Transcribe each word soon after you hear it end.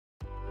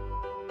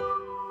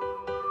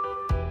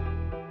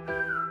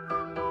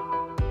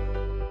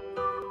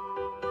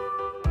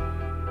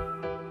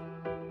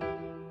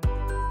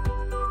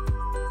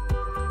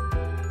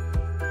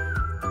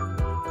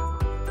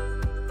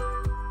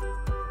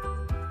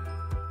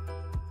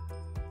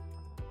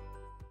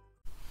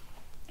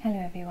Hello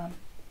everyone,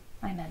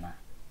 I'm Emma,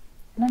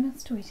 and I'm your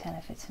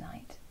storyteller for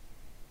tonight.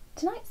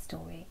 Tonight's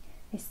story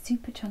is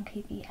Super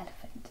Trunky the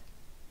Elephant,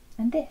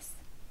 and this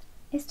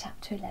is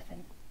Chapter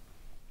 11.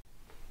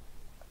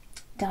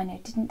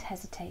 Dino didn't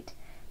hesitate.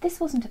 This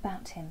wasn't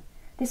about him.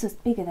 This was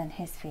bigger than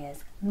his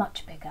fears,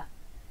 much bigger.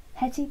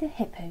 Hetty the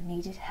Hippo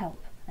needed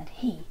help, and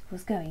he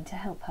was going to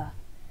help her.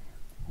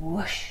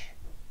 Whoosh!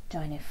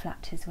 Dino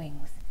flapped his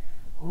wings.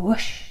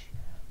 Whoosh!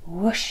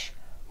 Whoosh!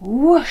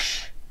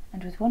 Whoosh!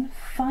 And with one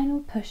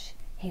final push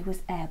he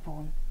was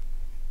airborne.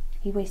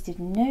 He wasted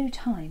no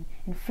time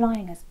in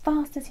flying as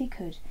fast as he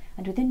could,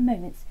 and within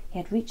moments he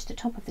had reached the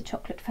top of the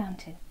chocolate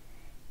fountain.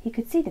 He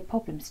could see the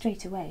problem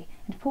straight away,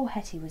 and poor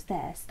Hetty was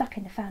there, stuck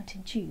in the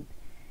fountain tube.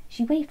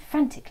 She waved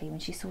frantically when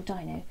she saw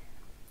Dino.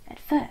 At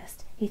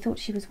first he thought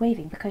she was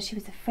waving because she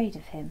was afraid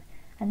of him,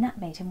 and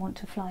that made him want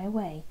to fly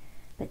away.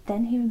 But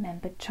then he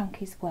remembered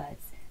Trunky's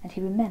words, and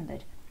he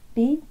remembered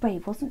being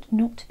brave wasn't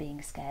not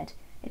being scared,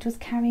 it was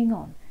carrying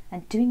on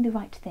and doing the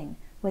right thing,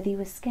 whether he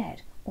was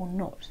scared or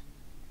not.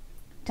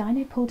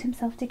 Dino pulled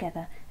himself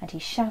together and he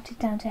shouted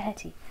down to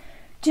Hetty,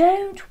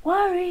 "Don't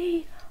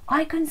worry,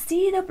 I can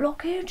see the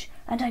blockage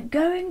and I'm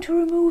going to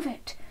remove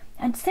it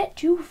and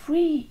set you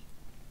free."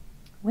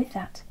 With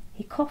that,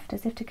 he coughed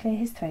as if to clear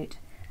his throat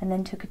and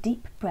then took a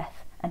deep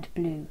breath and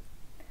blew.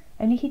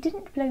 Only he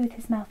didn't blow with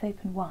his mouth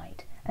open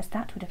wide, as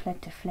that would have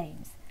led to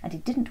flames, and he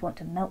didn't want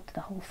to melt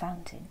the whole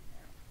fountain.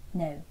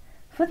 No,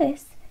 for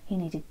this he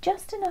needed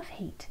just enough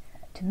heat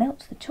to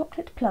melt the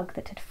chocolate plug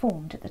that had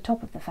formed at the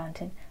top of the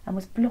fountain and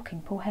was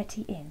blocking poor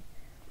Hetty in.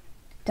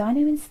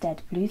 Dino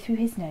instead blew through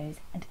his nose,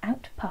 and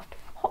out puffed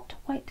hot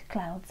white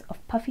clouds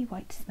of puffy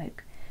white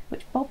smoke,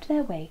 which bobbed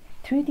their way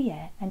through the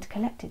air and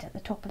collected at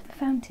the top of the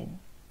fountain.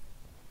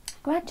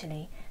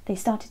 Gradually they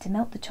started to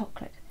melt the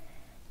chocolate.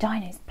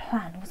 Dino's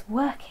plan was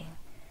working.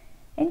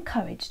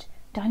 Encouraged,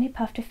 Dino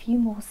puffed a few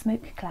more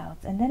smoke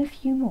clouds and then a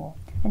few more,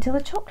 until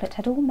the chocolate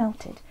had all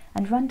melted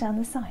and run down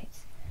the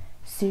sides.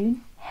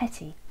 Soon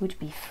Hetty would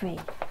be free.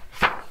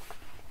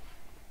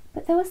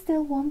 But there was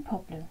still one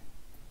problem.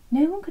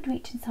 No one could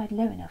reach inside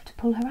low enough to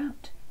pull her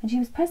out, and she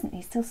was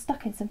presently still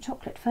stuck in some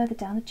chocolate further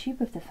down the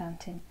tube of the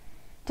fountain.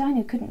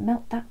 Dino couldn't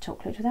melt that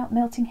chocolate without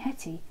melting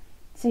Hetty,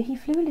 so he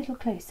flew a little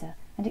closer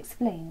and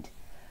explained,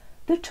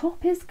 "The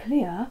top is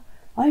clear.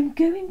 I'm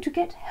going to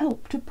get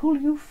help to pull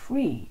you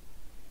free."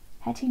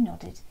 Hetty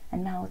nodded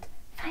and mouthed,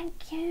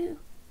 "Thank you,"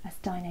 as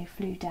Dino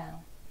flew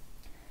down.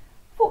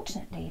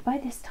 Fortunately, by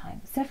this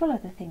time, several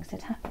other things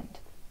had happened.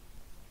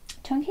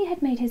 Trunky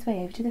had made his way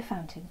over to the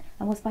fountain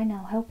and was by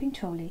now helping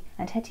Trolley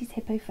and Hetty's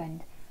hippo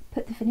friend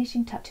put the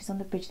finishing touches on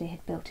the bridge they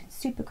had built in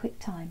super quick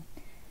time.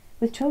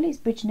 With Trolley's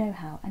bridge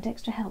know-how and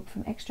extra help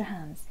from extra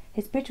hands,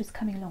 his bridge was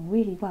coming along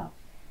really well,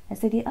 and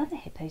so the other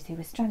hippos who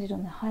were stranded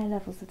on the higher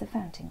levels of the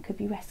fountain could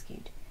be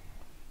rescued.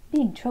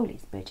 Being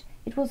Trolley's bridge,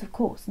 it was of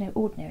course no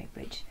ordinary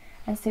bridge,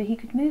 and so he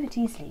could move it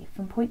easily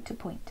from point to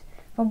point,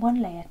 from one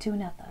layer to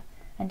another,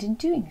 and in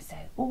doing so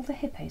all the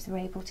hippos were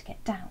able to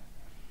get down.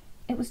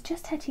 It was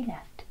just Hetty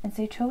left, and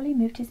so Trolley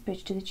moved his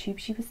bridge to the tube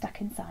she was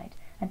stuck inside,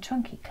 and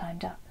Trunky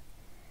climbed up.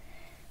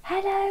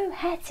 "Hello,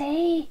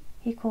 Hetty,"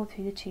 he called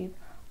through the tube.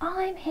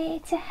 "I'm here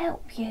to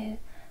help you.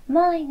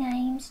 My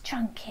name's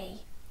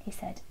Trunky," he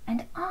said,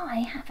 "and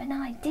I have an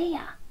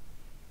idea."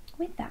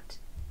 With that,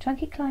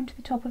 Trunky climbed to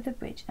the top of the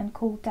bridge and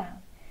called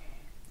down,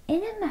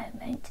 "In a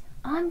moment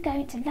I'm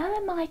going to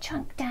lower my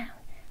trunk down,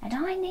 and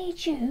I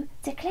need you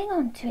to cling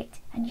on to it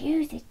and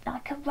use it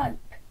like a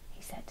rope,"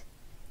 he said.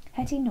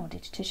 Hetty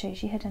nodded to show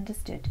she had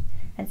understood,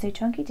 and so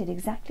Trunky did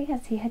exactly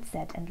as he had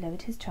said and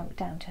lowered his trunk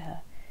down to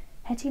her.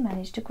 Hetty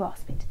managed to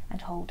grasp it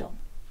and hold on.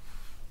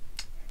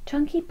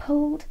 Trunky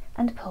pulled,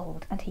 and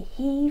he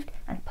heaved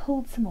and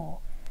pulled some more,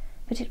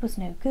 but it was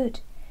no good.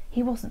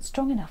 He wasn't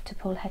strong enough to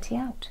pull Hetty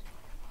out.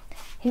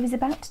 He was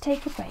about to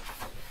take a break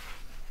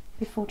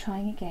before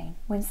trying again,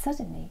 when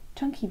suddenly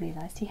Trunky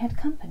realised he had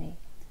company.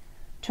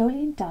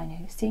 Trolley and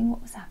Dino, seeing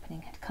what was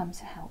happening, had come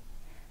to help,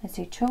 and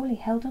so Trolley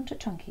held on to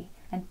Trunky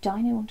and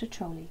Dino onto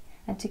Trolley,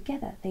 and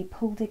together they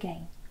pulled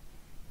again.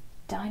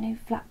 Dino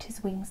flapped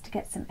his wings to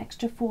get some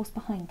extra force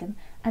behind them,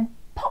 and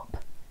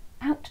pop!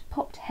 Out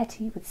popped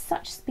Hetty with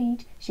such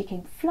speed she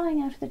came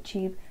flying out of the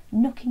tube,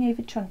 knocking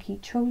over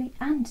Trunky, Trolley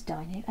and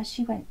Dino as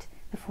she went,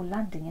 before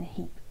landing in a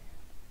heap.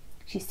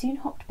 She soon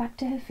hopped back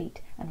to her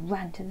feet and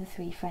ran to the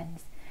three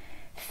friends.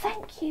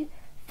 "Thank you,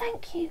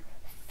 thank you,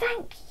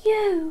 thank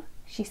you,"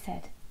 she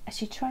said, as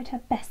she tried her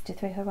best to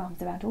throw her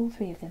arms around all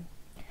three of them.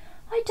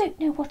 "I don't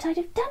know what I'd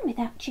have done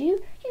without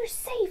you. You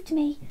saved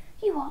me.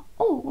 You are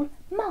all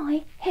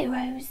my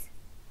heroes."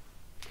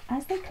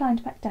 As they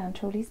climbed back down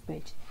Trolley's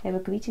bridge, they were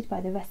greeted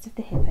by the rest of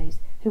the hippos,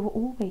 who were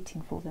all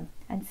waiting for them,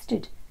 and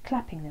stood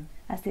clapping them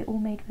as they all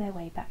made their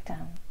way back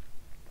down.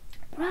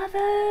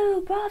 "Bravo!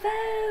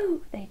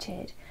 Bravo!" they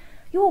cheered.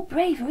 "Your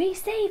bravery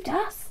saved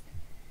us."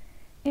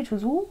 "It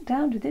was all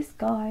down to this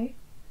guy,"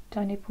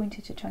 Dino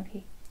pointed to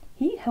Trunky.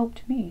 "He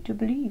helped me to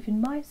believe in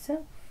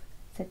myself,"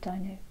 said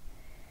Dino.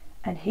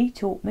 "And he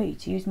taught me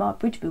to use my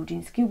bridge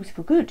building skills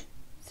for good,"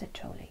 said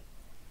Trolley.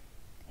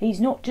 "He's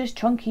not just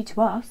Trunky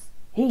to us,"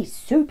 He's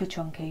super,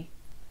 Trunky."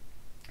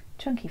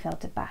 Trunky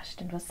felt abashed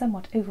and was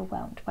somewhat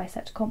overwhelmed by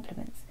such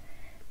compliments.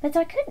 "But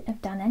I couldn't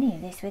have done any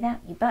of this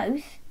without you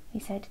both," he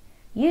said.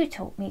 "You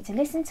taught me to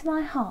listen to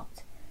my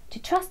heart, to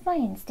trust my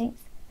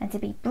instincts, and to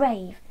be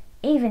brave,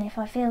 even if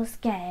I feel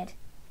scared.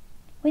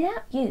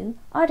 Without you,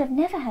 I'd have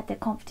never had the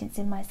confidence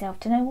in myself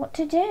to know what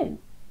to do."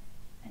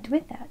 And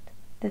with that,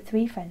 the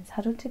three friends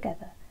huddled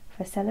together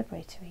for a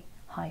celebratory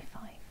high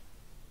five.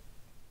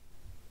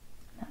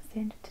 And that's the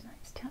end of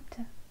tonight's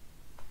chapter.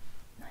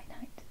 Night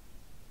night.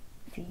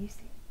 See you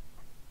soon.